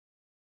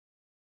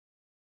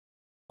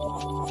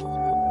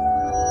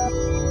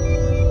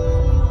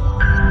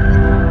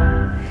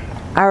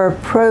Our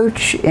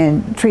approach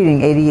in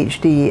treating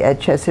ADHD at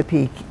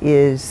Chesapeake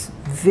is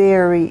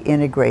very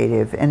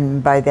integrative,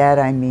 and by that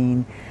I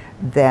mean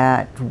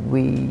that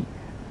we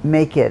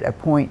make it a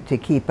point to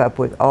keep up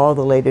with all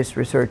the latest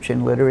research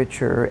and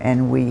literature,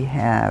 and we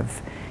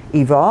have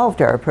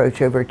evolved our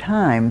approach over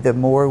time. The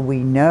more we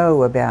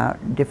know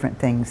about different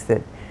things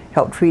that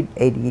help treat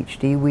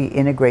ADHD, we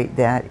integrate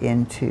that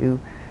into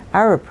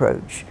our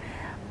approach.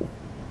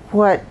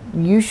 What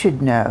you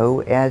should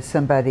know as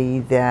somebody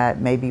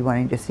that may be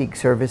wanting to seek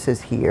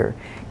services here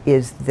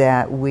is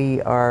that we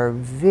are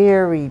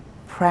very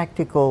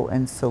practical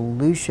and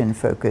solution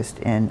focused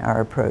in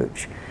our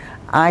approach.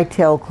 I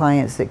tell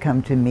clients that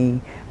come to me,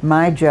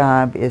 my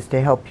job is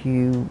to help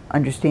you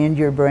understand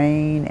your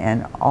brain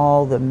and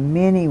all the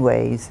many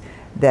ways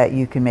that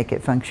you can make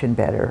it function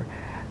better.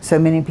 So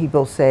many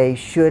people say,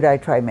 should I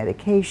try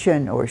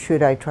medication or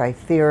should I try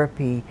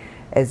therapy,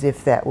 as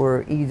if that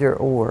were either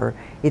or.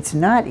 It's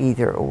not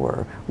either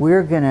or.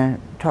 We're going to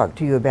talk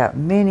to you about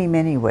many,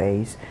 many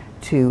ways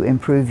to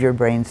improve your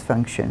brain's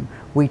function.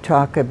 We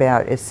talk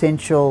about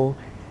essential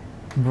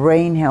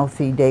brain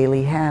healthy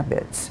daily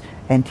habits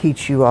and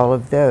teach you all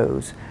of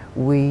those.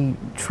 We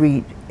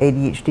treat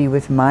ADHD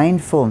with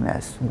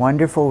mindfulness.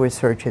 Wonderful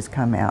research has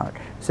come out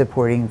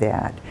supporting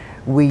that.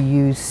 We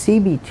use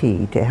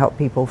CBT to help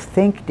people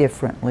think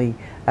differently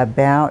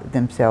about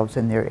themselves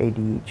and their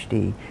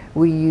ADHD.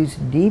 We use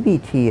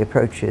DBT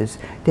approaches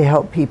to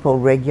help people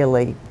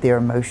regulate their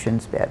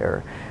emotions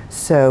better.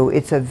 So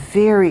it's a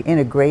very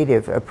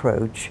integrative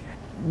approach.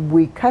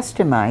 We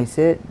customize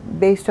it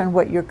based on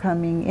what you're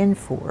coming in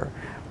for.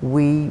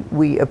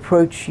 We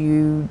approach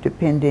you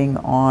depending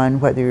on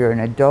whether you're an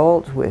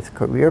adult with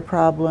career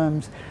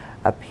problems,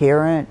 a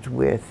parent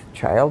with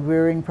child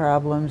rearing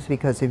problems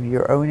because of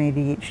your own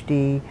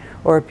ADHD,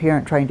 or a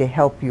parent trying to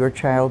help your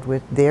child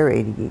with their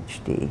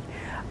ADHD.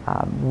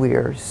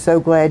 We're so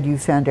glad you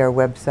found our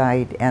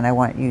website, and I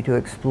want you to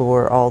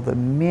explore all the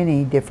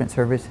many different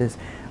services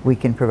we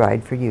can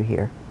provide for you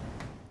here.